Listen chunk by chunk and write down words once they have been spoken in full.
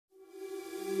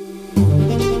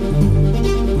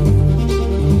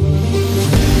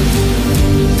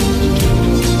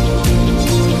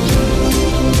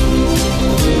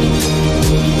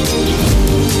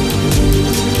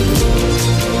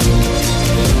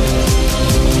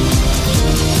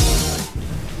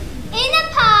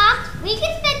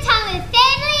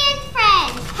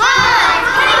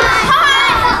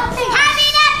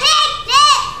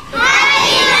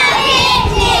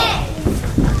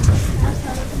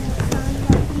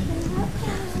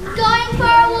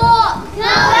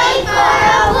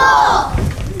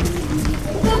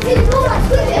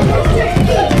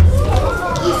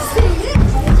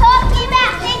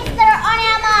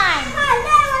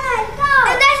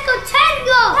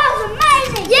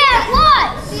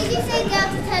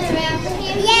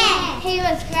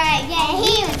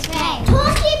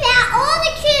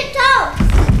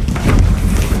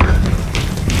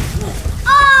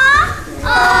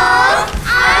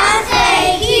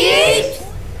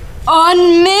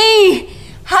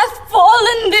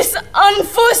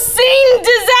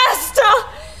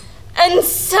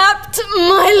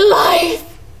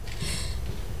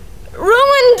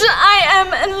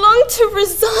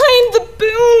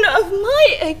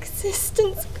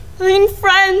existence, kind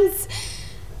friends,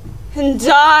 and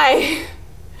die.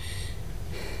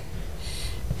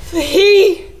 For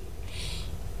he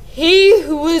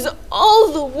who was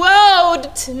all the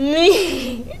world to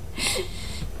me,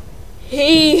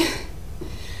 he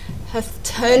hath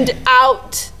turned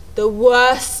out the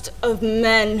worst of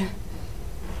men,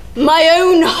 my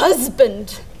own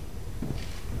husband.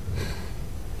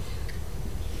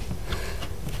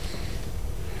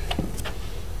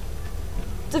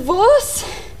 Divorce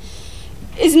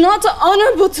is not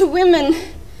honourable to women,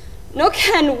 nor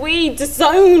can we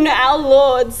disown our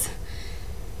lords.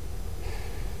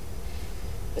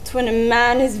 But when a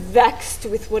man is vexed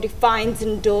with what he finds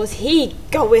indoors, he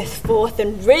goeth forth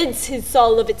and rids his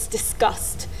soul of its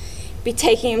disgust,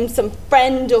 betaking him some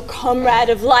friend or comrade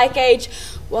of like age,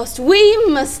 whilst we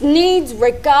must needs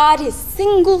regard his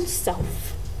single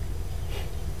self.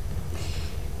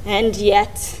 And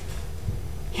yet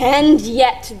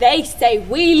they say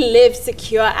we live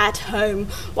secure at home,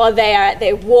 while they are at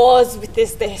their wars with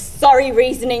their sorry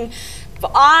reasoning. For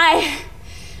I,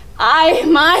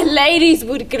 my ladies,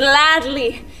 would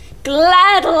gladly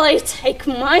take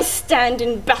my stand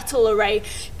in battle array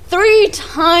 3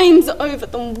 times over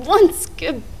than once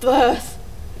give birth.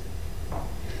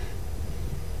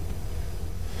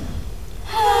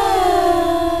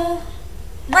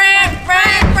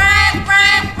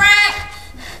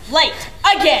 Late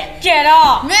again. Get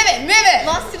off. Move it.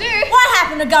 Lots to do. What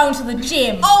happened to going to the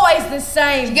gym? Always the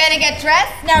same. You gonna get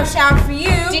dressed? No shower for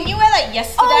you. Didn't you wear that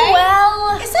yesterday? Oh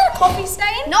well. Is that a coffee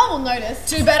stain? No one will notice.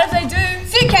 Too bad if they do.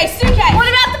 Suitcase. What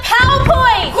about the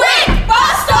PowerPoint? Quick,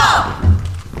 bus stop!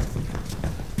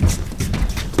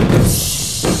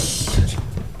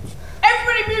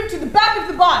 Everybody move to the back of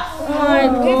the bus.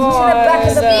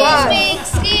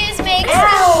 Excuse me.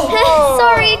 Ow.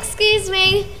 Sorry, excuse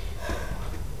me.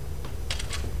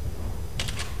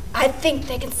 I think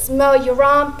they can smell your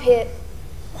armpit.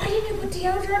 Why didn't you put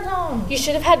deodorant on? You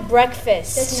should have had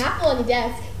breakfast. There's an apple on your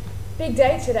desk. Big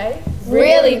day today.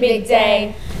 Really big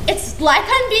day. It's like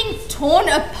I'm being torn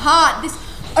apart. This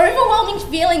overwhelming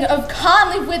feeling of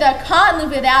can't live with her, can't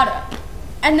live without her.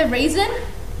 And the reason?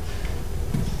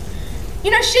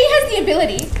 You know, she has the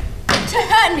ability to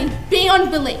hurt me beyond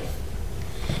belief.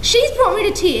 She's brought me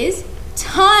to tears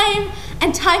time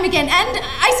and time again, and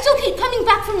I still keep coming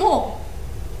back for more.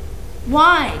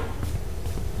 Why?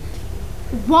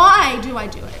 Why do I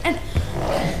do it? And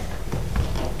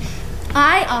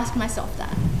I ask myself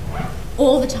that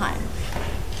all the time.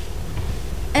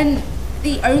 And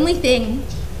the only thing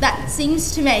that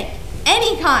seems to make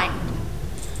any kind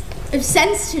of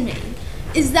sense to me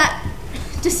is that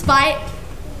despite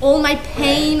all my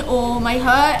pain or my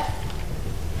hurt,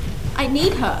 I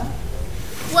need her.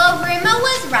 Well, rumour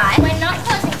was right. We're not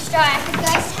causing strife. The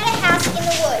ghost had a house in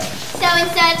the woods. So in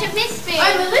search of Miss Spoon,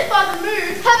 I live by the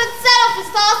moon. Herbert set off as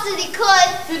fast as he could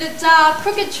Through the dark,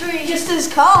 crooked trees. Just as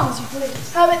calm as you please.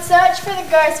 Herbert searched for the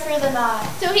ghost through the night.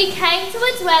 till he came to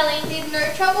a dwelling. Did no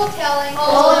trouble telling.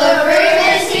 All the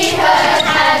rumours he heard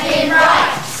had been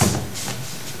right.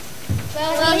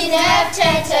 Well, he never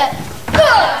turned to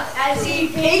As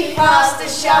he peeked past the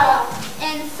shutter.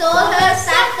 and saw her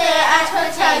sat there at her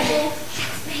table.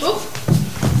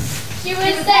 She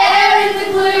was there in the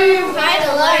gloom, right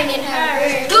alone in her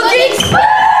room. Looking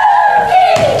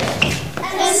spooky!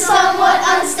 And somewhat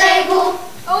unstable.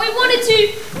 Oh, we wanted to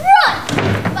run!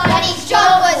 But his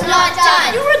job was not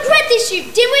done. You'll regret this, you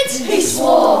dimwit! He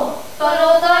swore. But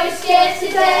although scared to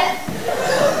death,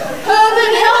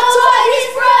 Herbert held tight his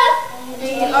breath.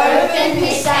 he opened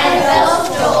Miss Annabelle's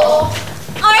door.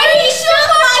 He shook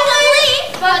like a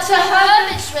leaf! But to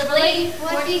Herbert's relief,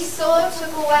 what he saw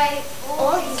took away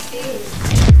all his fears.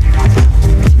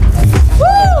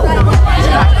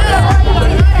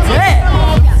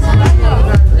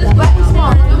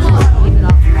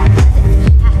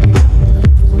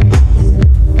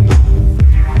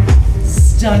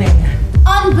 Stunning.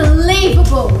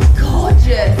 Unbelievable!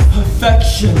 Gorgeous.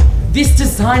 Perfection. This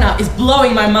designer is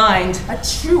blowing my mind. A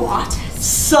true artist.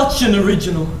 Such an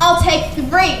original. I'll take 3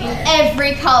 in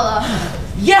every colour.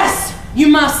 Yes, you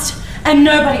must. And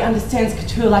nobody understands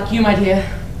couture like you, my dear.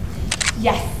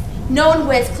 Yes. No one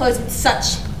wears clothes with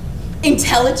such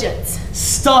intelligence.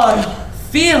 Style.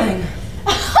 Feeling.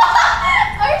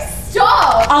 Oh,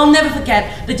 stop! I'll never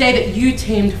forget the day that you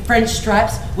teamed French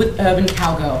Stripes with Urban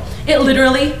Cowgirl. It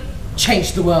literally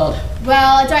changed the world.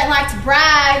 Well, I don't like to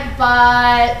brag,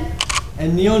 but...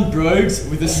 And neon brogues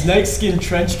with a snakeskin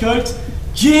trench coat?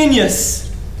 Genius!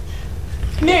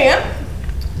 Miriam,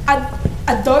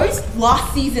 are those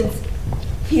last season's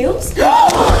heels?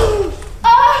 Well,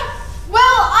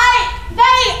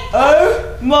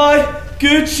 Oh my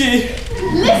Gucci.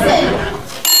 Listen!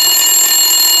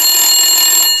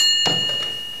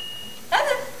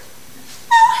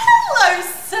 Hello,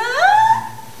 sir.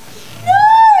 No,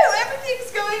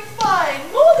 everything's going fine.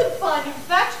 More than fine, in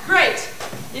fact. Great.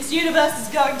 This universe is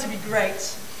going to be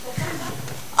great.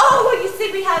 Oh, well, you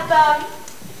see, we have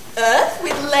Earth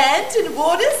with land and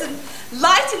waters and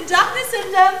light and darkness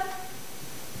and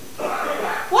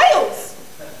whales.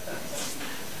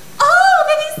 Oh,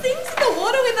 there are these things in the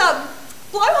water with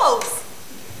blowholes.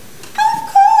 Oh, of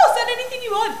course, and anything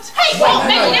you want. Hey, Paul,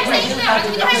 maybe next thing you know, we're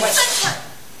going to have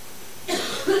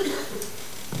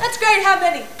That's great. How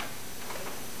many?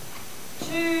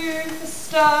 2 for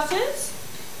starters.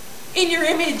 In your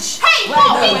image. Hey,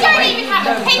 Paul, we don't even have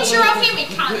a picture of him. We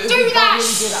can't do that.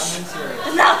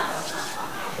 Enough.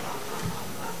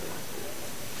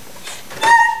 No,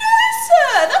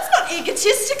 sir. That's not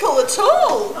egotistical at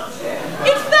all.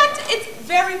 In fact, it's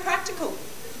very practical.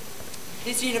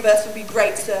 This universe will be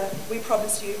great, sir. We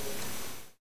promise you.